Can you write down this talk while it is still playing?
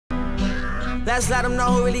Let's let them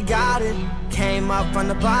know who really got it. Came up from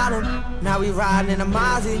the bottom, now we riding in a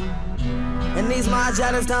Mozzie. And these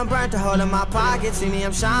Margielas done burnt a hole in my pocket. See me,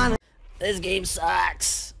 I'm shining. This game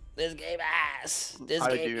sucks. This game ass. This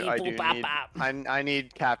game I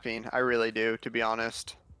need caffeine. I really do, to be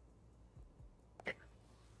honest.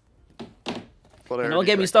 Don't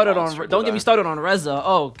get me started on Reza.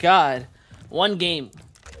 Oh God, one game.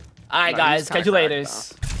 All right, guys, catch you later.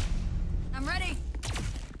 I'm ready.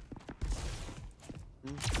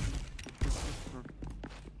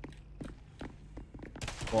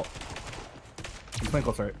 Well, he's playing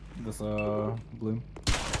close, right? This Bloom.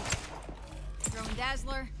 Throwing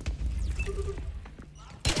Dazzler.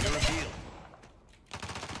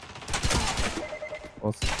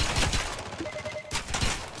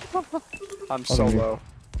 I'm so low.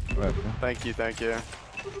 Right, Thank you.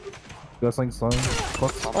 Got something slowing.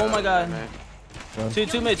 Oh my God.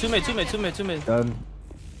 Two mid. Done.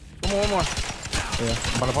 One more. Yeah,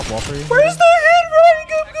 I'm about to pop wall for you. Where's the head running?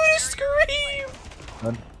 I'm gonna scream.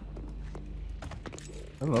 Done.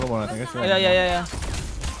 There's another one, I think. Yeah.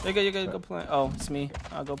 You're good. Go play. Oh, it's me.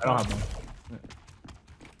 I'll go play. I don't have one.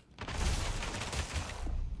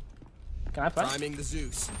 Can I play? Priming the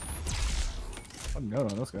Zeus. I'm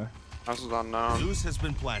good on this guy. This is unknown. Zeus has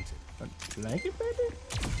been planted. Blanket, baby?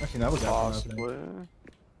 Actually, that was Possibly.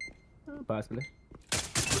 Possibly.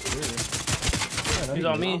 He's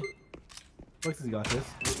on me. Looks like he got this.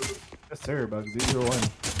 Yes, sir, Bugs. 0-1.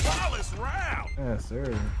 Flawless round. Yes,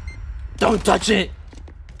 sir. Don't touch it.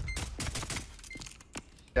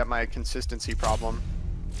 Got my consistency problem.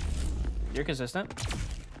 You're consistent.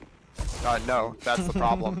 No, that's the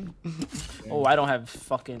problem. Oh, I don't have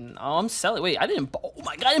fucking. Oh, I'm selling. Wait, I didn't. Oh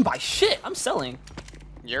my God, I didn't buy shit. I'm selling.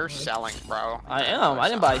 You're selling, bro. I am. I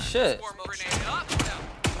didn't buy shit.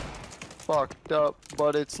 Fucked up,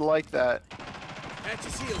 but it's like that.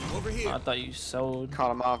 Over here. I thought you sold.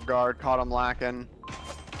 Caught him off guard. Caught him lacking.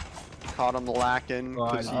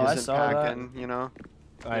 Because he isn't packing. You know.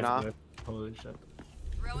 Holy shit.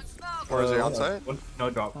 Throwing smoke. Or is he on site?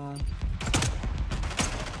 No drop.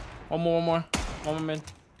 One more mid.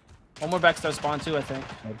 One more backstab spawn too, I think.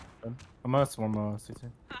 I'm gonna swarm CT.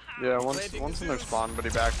 Yeah, one's in their spawn, but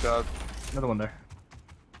he backed up. Another one there.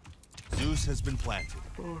 Zeus has been planted.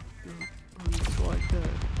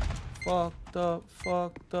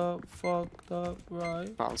 Fucked up,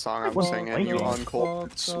 right? Not a song I'm singing, you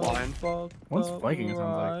uncultured swine. One's flanking, it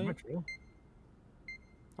sounds like.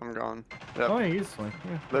 I'm gone. Yep. Oh, yeah, he's flanking.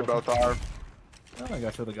 Yeah, they both are. Oh, I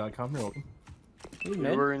got you the god come. You're welcome. He's You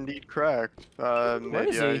mid. were indeed correct. Mid,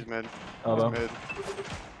 is yeah, he? he's mid. Oh, He's mid.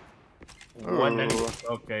 One Ooh.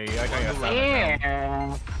 Okay, I got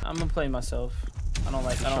that. I'm gonna play myself. I don't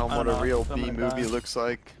like. I Show don't. him what I a don't real know. B movie looks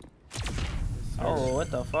like. Oh, what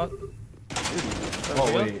the fuck?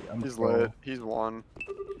 Oh wait, I'm He's slow. lit. He's one.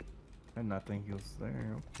 I did not think he was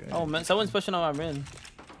there. Okay. Oh man, someone's pushing on my rim.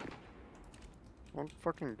 What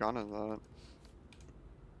fucking gun is that?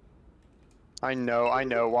 I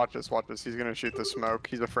know. Watch this. He's gonna shoot the smoke.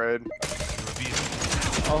 He's afraid.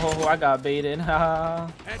 Oh, I got baited. Haha.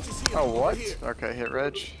 Oh, what? Okay, hit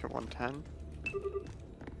Reg. Hit 110.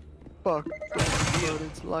 Fuck. But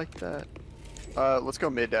it's like that. Let's go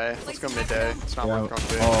midday. It's not worth going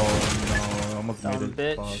B. Oh no, I almost Dumb made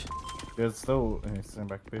it. bitch. There's still stand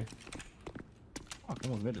back B. Fuck, I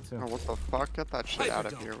almost made it too. Oh, what the fuck? Get that shit out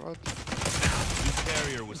of here. What?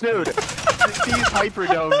 Dude, these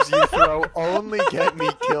hyperdomes you throw only get me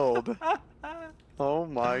killed. Oh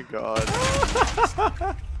my god.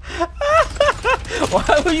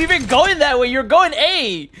 Why were you even going that way? You're going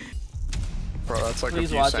A. Bro, that's like Please a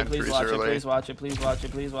few watch it. centuries Please watch it. early. Please watch it. Please watch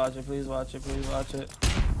it. Please watch it. Please watch it. Please watch it.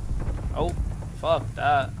 Oh, fuck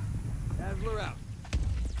that. Dazzler out.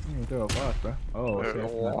 You throw a box, bro. Oh, shit.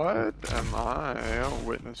 What am I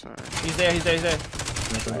witnessing? He's there.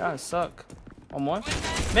 I suck. One more.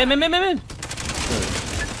 Man.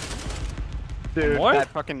 Dude, More? that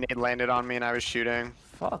fucking nade landed on me and I was shooting.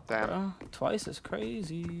 Fuck, Damn. bro. Twice is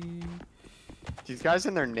crazy. These guys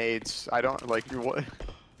and their nades, I don't like what.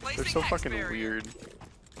 They're so fucking weird.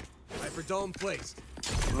 Hyperdome placed.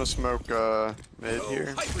 I'm gonna smoke mid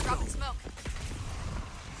here. Dropping smoke.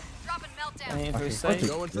 Dropping meltdown. Aim for Okay, safe.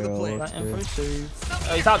 Going for the play. Not in for safe.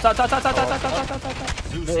 Oh, he's top.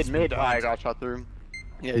 Zeus Mid. I got shot through.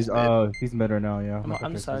 Yeah, He's mid. he's mid right now, yeah.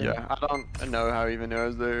 I'm sorry. Yeah, I don't know how I even knew I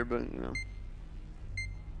was there, but you know.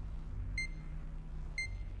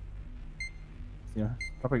 Yeah.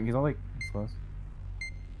 Probably, he's on like close.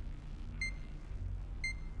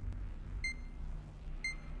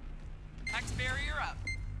 Hex barrier up.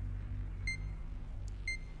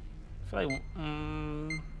 I feel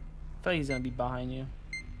like he's gonna be behind you.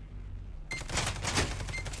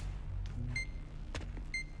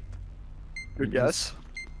 Good guess.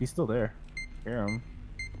 He's still there. Hear him.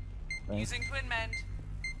 Using twin mend.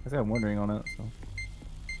 I think I'm wondering on it. So.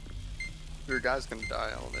 Your guy's gonna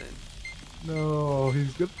die, Elevate. No,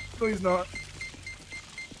 he's good. No, he's not.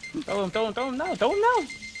 Throw him now. Throw him now.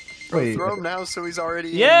 Wait. Throw him now so he's already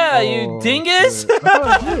Yeah, in. you dingus. Shit. I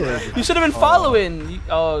thought I did. You should have been following.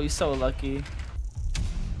 Oh, you're so lucky.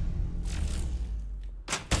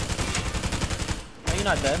 Oh, you're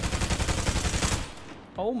not dead.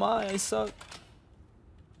 Oh my, I suck.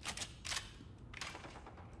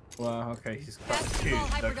 Well, okay, he's That's crouched. the Dude, ball,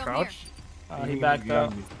 the Hyperdome crouch. He backed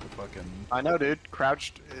up. I know, dude.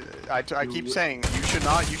 Crouched. I keep saying you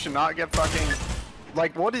should not get fucking.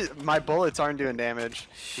 Like, what is my bullets aren't doing damage?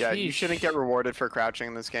 Yeah, you Sheesh. shouldn't get rewarded for crouching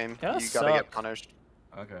in this game. Yeah, you gotta get suck. punished.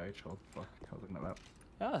 Okay, chill. Fuck, I was looking at that.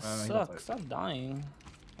 Yeah, he suck. does. Stop dying.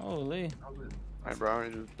 Holy. Hey, bro,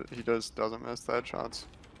 he doesn't miss the headshots.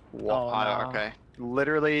 Oh, no. Okay.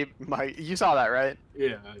 Literally, you saw that, right?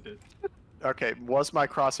 Yeah, I did. Okay, was my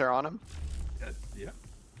crosshair on him? Yeah.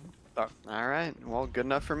 Oh, all right. Well, good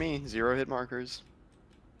enough for me. 0 hit markers.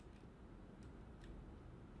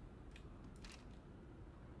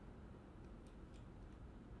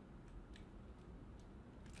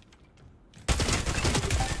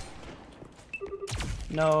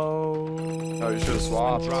 No. Oh, you should've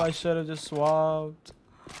swapped. I should have just swapped.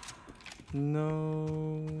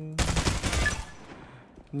 No.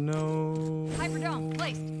 No. Hyperdome,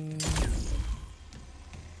 placed.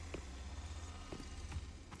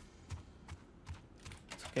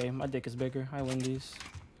 It's okay, my dick is bigger. I win these.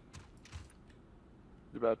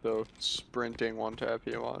 About the sprinting one tap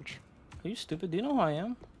you watch. Are you stupid? Do you know who I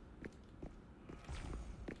am?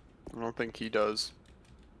 I don't think he does.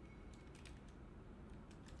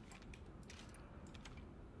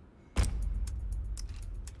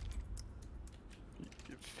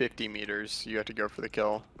 $50 you have to go for the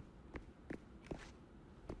kill.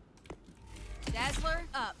 Dazzler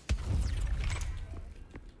up.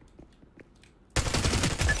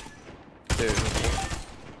 Dude.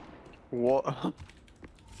 What?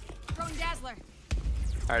 Throwing Dazzler.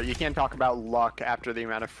 Alright, you can't talk about luck after the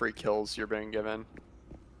amount of free kills you're being given.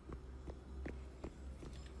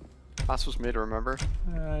 Last was mid, remember?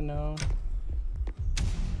 I know.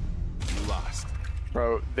 You lost.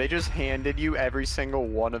 Bro, they just handed you every single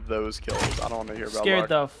one of those kills. I don't want to hear about Scared luck.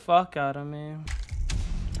 the fuck out of me.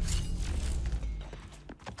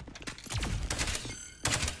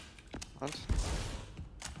 What?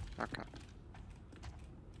 Okay.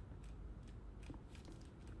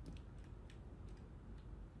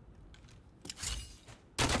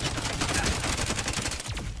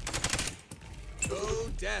 Go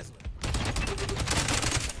Dazzler.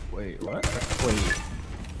 Wait, what? Wait.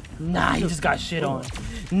 Nah, he just got shit on.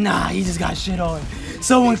 Nah, he just got shit on.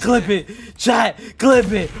 Someone clip it. Chat,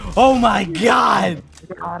 clip it. Oh my god.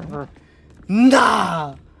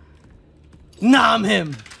 Nah. Nah, I'm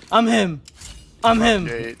him. I'm him. I'm him.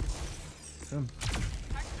 Jade. Tax barrier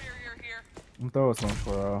here. I'm throwing some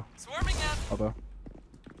for Swarming up. other.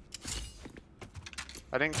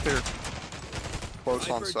 I didn't clear close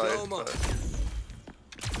on Hyperdome site, up. but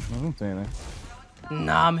I don't say anything.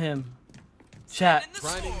 Nah, I'm him. Chat, In the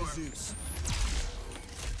Priming the swarm. Zeus.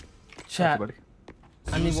 chat. Buddy.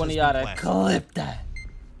 I need Zeus one of has y'all been to planted. clip that.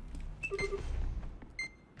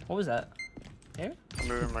 What was that? Here? I'm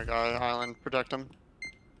moving my guy island, protect him.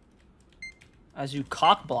 As you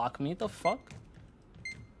cock block me, the fuck?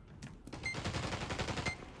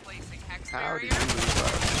 Placing hex How did barrier. you lose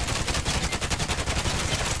that?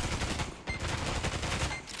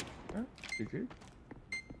 GG.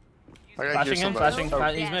 I gotta Flashing hear him, somebody. flashing.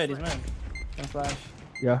 Oh, He's mid, he's mid. Can flash.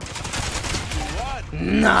 Yeah.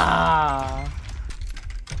 Nah.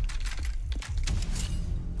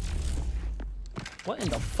 What in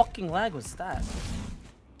the fucking lag was that?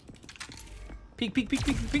 Peek, peek, peek,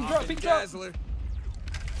 peek, peek, drop, Off peek, the drop. Dazzler.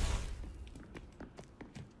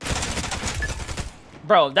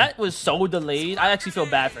 Bro, that was so delayed. I actually feel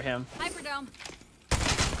bad for him. Hyperdome.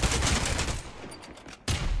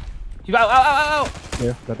 He ow, ow, ow, ow.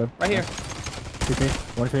 Yeah, got them. Right here. 2K,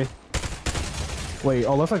 1K. Wait,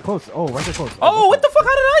 oh, left side close. Oh, right side close. Oh, what the fuck?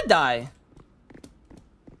 How did I die?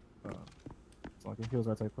 So I can heal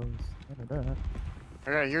right side close.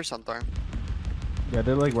 I gotta hear something. Yeah,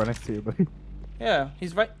 they're like right next to you, buddy. Yeah,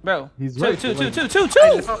 he's right, bro. He's two, right, two, like- two, two, two,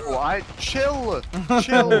 two. Oh, chill.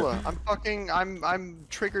 I'm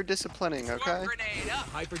trigger disciplining, okay? Swarm grenade up.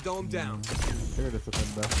 Hyperdome down. They're disciplined,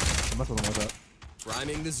 though. I must have them like that.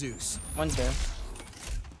 Priming the Zeus. One's there.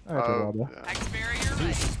 I got Oh, the yeah. Hex barrier Zeus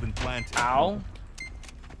right. has been planted. Ow.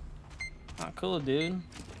 Not cool, dude.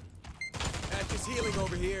 Patch is healing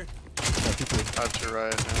over here. That's your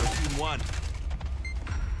right. Yeah. Team 1.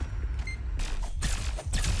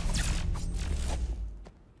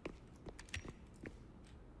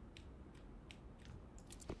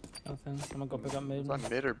 Nothing. I'm gonna go pick up mid. Was that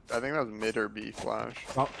mid or I think that was mid or B flash.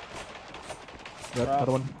 Oh. Yep, Drop.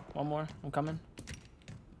 another one. One more. I'm coming.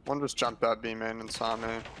 One just jumped up B main and saw me.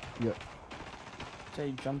 Yep.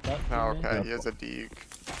 Jay jumped up. Oh, mid. okay, Yeah. he has a deke.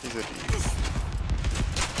 He's a deke.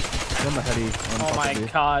 On the heady. Oh my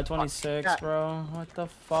god, 26, Yeah. bro. What the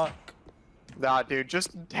fuck? Nah, dude, just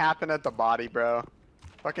tapping at the body, bro.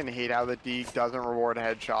 Fucking hate how the deke doesn't reward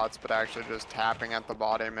headshots, but actually just tapping at the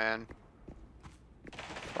body, man.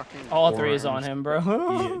 Fucking All three is boring. on him, bro.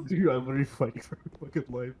 Yeah, dude, I'm literally fighting for my fucking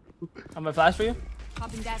life. I'm gonna flash for you.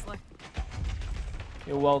 Popping Dazzler.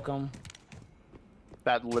 You're welcome.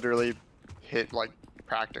 That literally hit like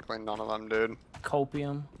practically none of them, dude.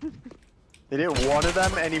 Copium. He hit one of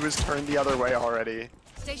them and he was turned the other way already.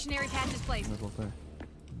 Stationary patch is placed. Might as well say.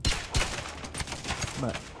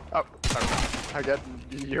 Matt. Oh, okay. I get.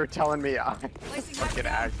 You're telling me I Placing fucking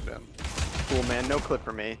hardpoint. axed him. Cool, man. No clip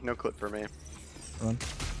for me. No clip for me. Run.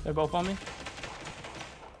 They're both on me.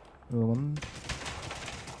 Another one.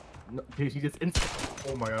 No, dude, he just instant.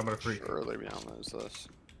 Oh my god, I'm gonna freak. Surely we don't lose this.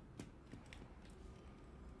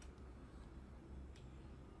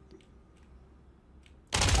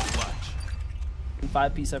 Clutch.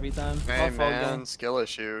 5-piece every time. Hey All fall man, game. skill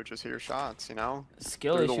issue. Just hit your shots, you know.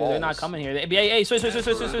 Skill through the issue. They're not walls. coming here. Hey, switch. Through the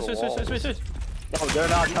walls. No, they're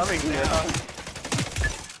not coming here.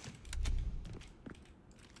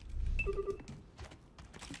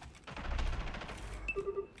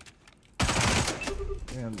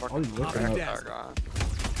 Man, all Fucking he's looking fuck at, that guy.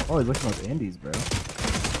 all he's looking at is Andy's, bro.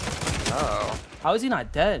 Oh, How is he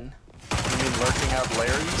not dead? you mean lurking out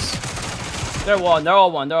Larry's? They're one. They're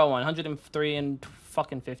all one. 103 and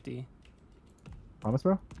fucking 50. Promise,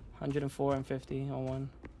 bro? 104 and 50 on one.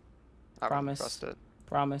 I wouldn't Promise. trust it.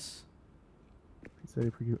 Promise. He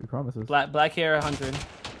said he promises. Black hair 100.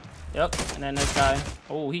 Yep. And then this guy.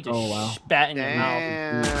 Oh, he just Oh, wow. spat in your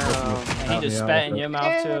mouth. Damn. And he just spat in your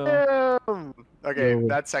mouth too. Damn. Okay, Yo.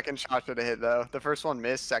 that second shot should have hit though. The first one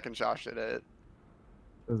missed, second shot should have hit.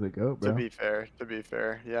 Does it go, bro? To be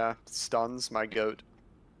fair, yeah. Stuns my goat.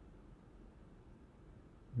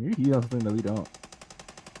 Maybe he has something that we don't.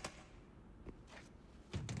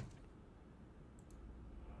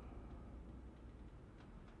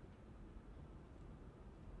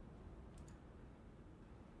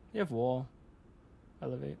 You have wall.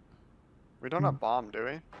 Elevate. We don't have bomb, do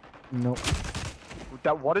we? Nope.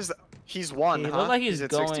 That what is that? He's one, He huh? looked like he's at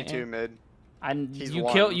going 62 in. mid. And He's you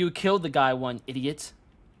one. killed the guy, one idiot.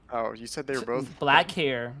 Oh, you said they were both Black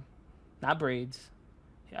hair, not braids.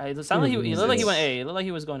 It sounded like he looked like he went A. It looked like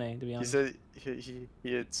he was going A, to be He honest. said he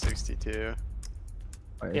hit 62.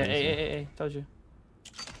 Alright, Yeah, listen. A. Told you.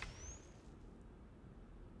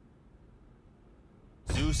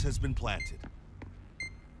 Zeus has been planted.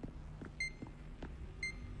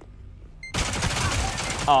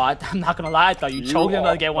 Oh, I'm not gonna lie. I thought you You choked him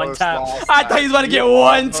to get one almost tap. lost I that. thought he was about to You get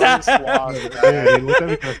one tap. almost lost that. Dude, he looked at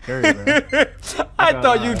me kind of scary, bro. I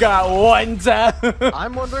thought you got one tap.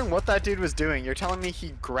 I'm wondering what that dude was doing. You're telling me he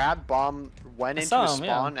grabbed bomb, went into saw his him,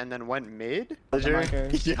 yeah. spawn, and then went mid? The marker.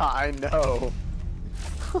 Yeah, I know.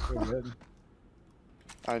 Pretty good.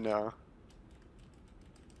 I know.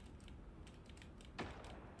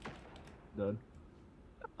 Done.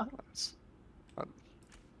 That's-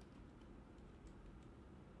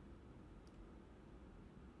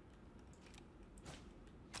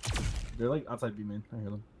 They're like outside B main. I hear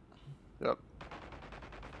them. Yep.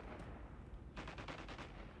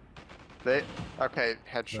 They okay,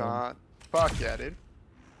 headshot. Fuck yeah, dude.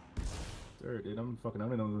 Sure, dude. I'm fucking. I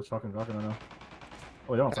don't even know the shotgun right now.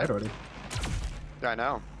 Oh, they're on side already. Yeah, I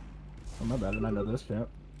know. Oh, my bad. And I know this, champ.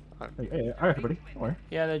 Alright. Hey, alright, everybody. Don't worry.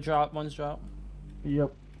 Yeah, they drop. One's drop.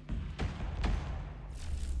 Yep.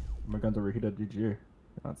 My gun's overheated. GG.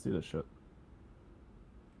 Cannot see this shit.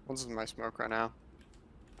 One's in my smoke right now.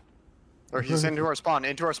 Or he's into our spawn.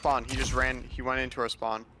 Into our spawn. He just ran. He went into our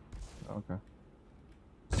spawn. Okay.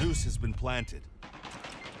 Zeus has been planted.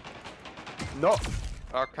 No.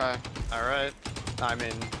 Okay. All right. I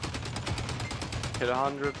mean, hit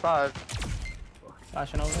 105.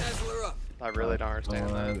 Flashing over. Dazzler up. I really don't understand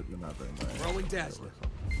that. They're not very much. Throwing Dazzler.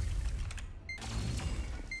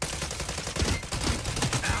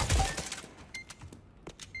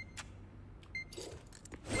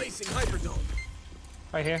 Placing Hyperdome.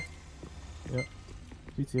 Right here. Yep.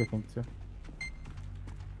 GT, I think, too.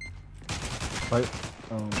 Fight.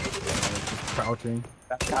 Just crouching.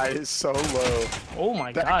 That guy is so low. Oh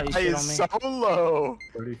my That god, he guy shit on is me. so low.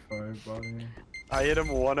 35 body. I hit him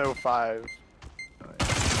 105.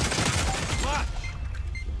 Clutch.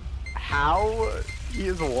 How? He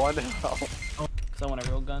is 1 health. Cause I want a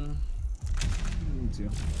real gun. Me too.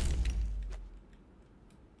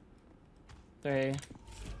 Three.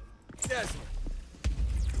 Dazzler.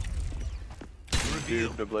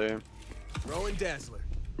 Reveal. Indubitably. Throwing Dazzler.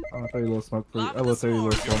 I'll throw you a little smoke for you. I will throw you a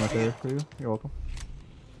little storm right there for you. You're welcome.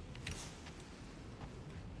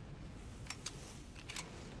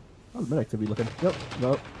 How's mid activity looking? Yep.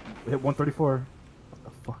 Nope. We hit 134. What the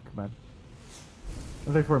fuck, man?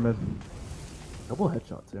 134 mid. Double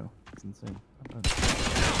headshot too. It's insane.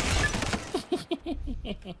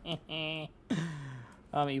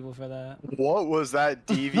 I'm evil for that. What was that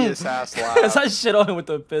devious ass Cause I laugh? shit on him with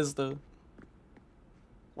the pistol.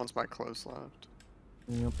 Once my close left.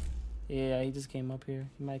 Yep. Yeah, he just came up here.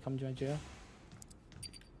 He might come join jail.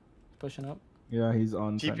 Pushing up. Yeah, he's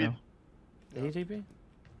on site TP. now. Did he TP?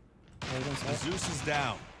 Yeah, he's on site. Zeus is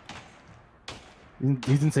down.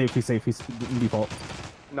 He's in safe. He's safe. He's in default.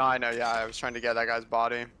 No, I know. Yeah, I was trying to get that guy's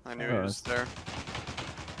body. I knew he was there.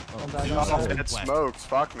 Oh, God, Oh, God, it God. had smokes.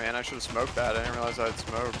 Fuck, man. I should have smoked that. I didn't realize I had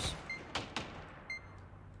smokes.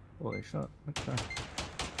 Holy shot. Okay.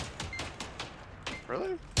 Really?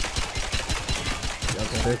 Yeah,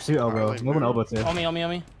 okay. There's two elbow. Really No one elbow moved. too. On me, on me, on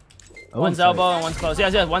me. Oh, One's side. elbow and one's close.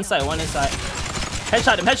 Yeah, one side, one inside.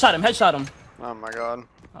 Headshot him, headshot him, headshot him. Oh my god.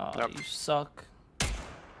 Oh, Yep. you suck.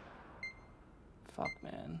 Fuck,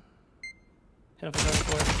 man. Hit him for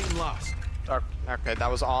 34. Team lost. Okay,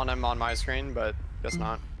 that was on him on my screen, but guess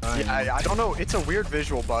not. Fine. Yeah, I don't know. It's a weird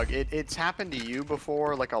visual bug. It's happened to you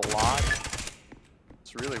before, like a lot.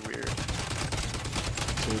 It's really weird.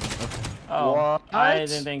 Okay. Oh, What? I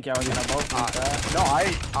didn't think y'all were gonna both do that. No,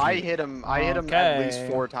 I hit him. I hit him at least Okay.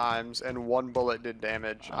 4 times, and 1 bullet did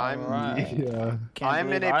damage. Alright. Yeah. Can't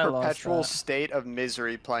I'm in believe a I lost perpetual that. state of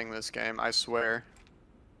misery playing this game. I swear.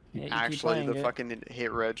 Yeah, you keep Actually, playing the it. fucking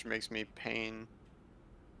hit reg makes me pain.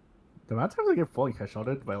 The amount of times I get fully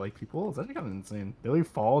headshotted by like people is actually kind of insane. They literally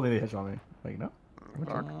fall and then they headshot me. Like no.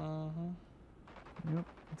 Fuck. Yep.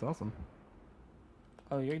 It's awesome.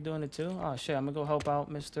 Oh, you're doing it too? Oh shit, I'm gonna go help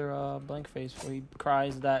out Mr. Blankface before he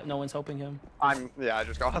cries that no one's helping him. Yeah, I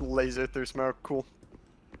just got laser through smoke. Cool.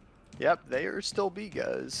 Yep, they are still B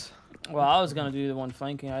guys. Well, I was gonna do the one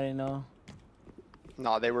flanking, I didn't know.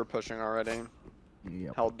 No, they were pushing already.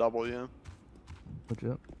 Yep. Held W.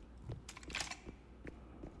 Legit.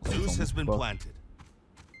 Zeus has been Fuck. planted.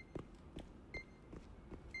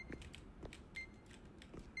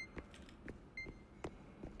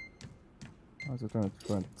 I was trying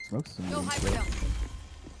to smoke some. Go stuff. Hyperdome.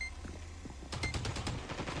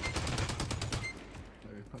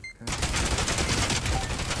 Okay.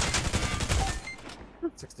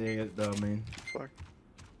 68 though, main. Fuck.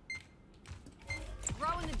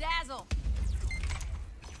 Throwing the dazzle.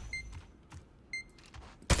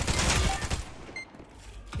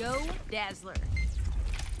 Go Dazzler.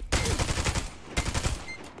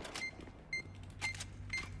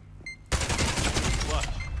 Clutch.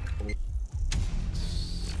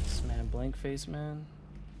 This man, Blankface, man.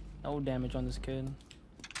 No damage on this kid.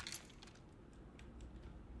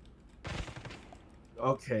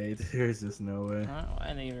 Okay, there's just no way. I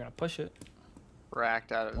didn't even gonna push it.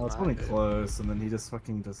 Racked out of Well, it's his really mind, dude. close, and then he just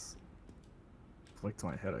fucking just flicked to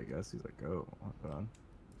my head, I guess. He's like, oh, hold on.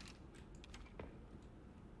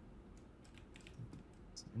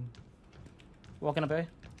 Walking up A. Is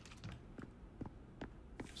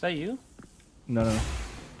that you? No, no.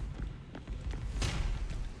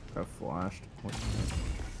 Got flashed. What the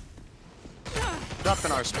heck? Up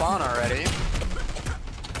in our spawn already.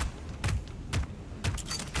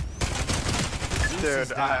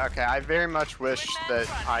 Dude, okay, I very much wish that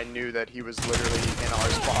I knew that he was literally in our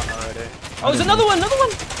spawn already. Oh, there's another one, another one!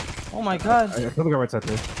 Oh my god. I killed the guy right side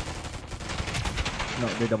there. No,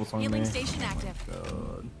 they double swung me. Healing station active.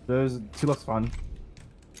 God. There's 2 left spawn.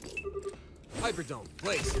 Hyperdome.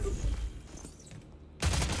 Place.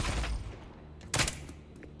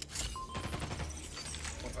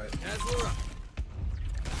 Dazzler up.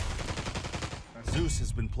 Zeus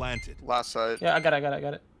has been planted. Last site. Yeah, I got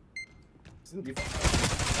it.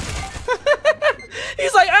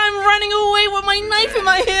 He's like, I'm running away with my knife in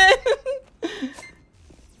my hand.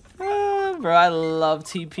 Bro, I love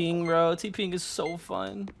TPing, bro. TPing is so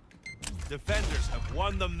fun. Defenders have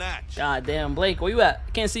won the match. God damn, Blake, where you at?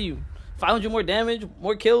 I can't see you. 500 more damage,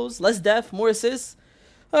 more kills, less death, more assists.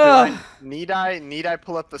 Need I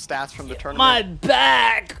pull up the stats from the tournament? My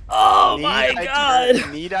back! Oh my god!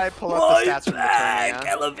 Need I pull up My the stats from the back!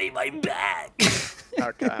 tournament? Elevate my back!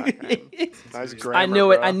 Okay. Nice grammar, I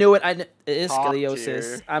knew it. bro. I knew it. It is Top scoliosis.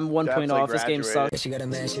 tier. I'm 1 point Definitely off. This game graduated. sucks. She got a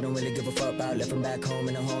man, she don't really give a fuck about. Left him back home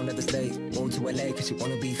in a whole nother state. Moved to LA cause she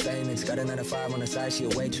wanna be famous. Got a 9 to 5 on the side, she a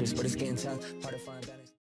waitress, but it's getting tough. Hard to find balance.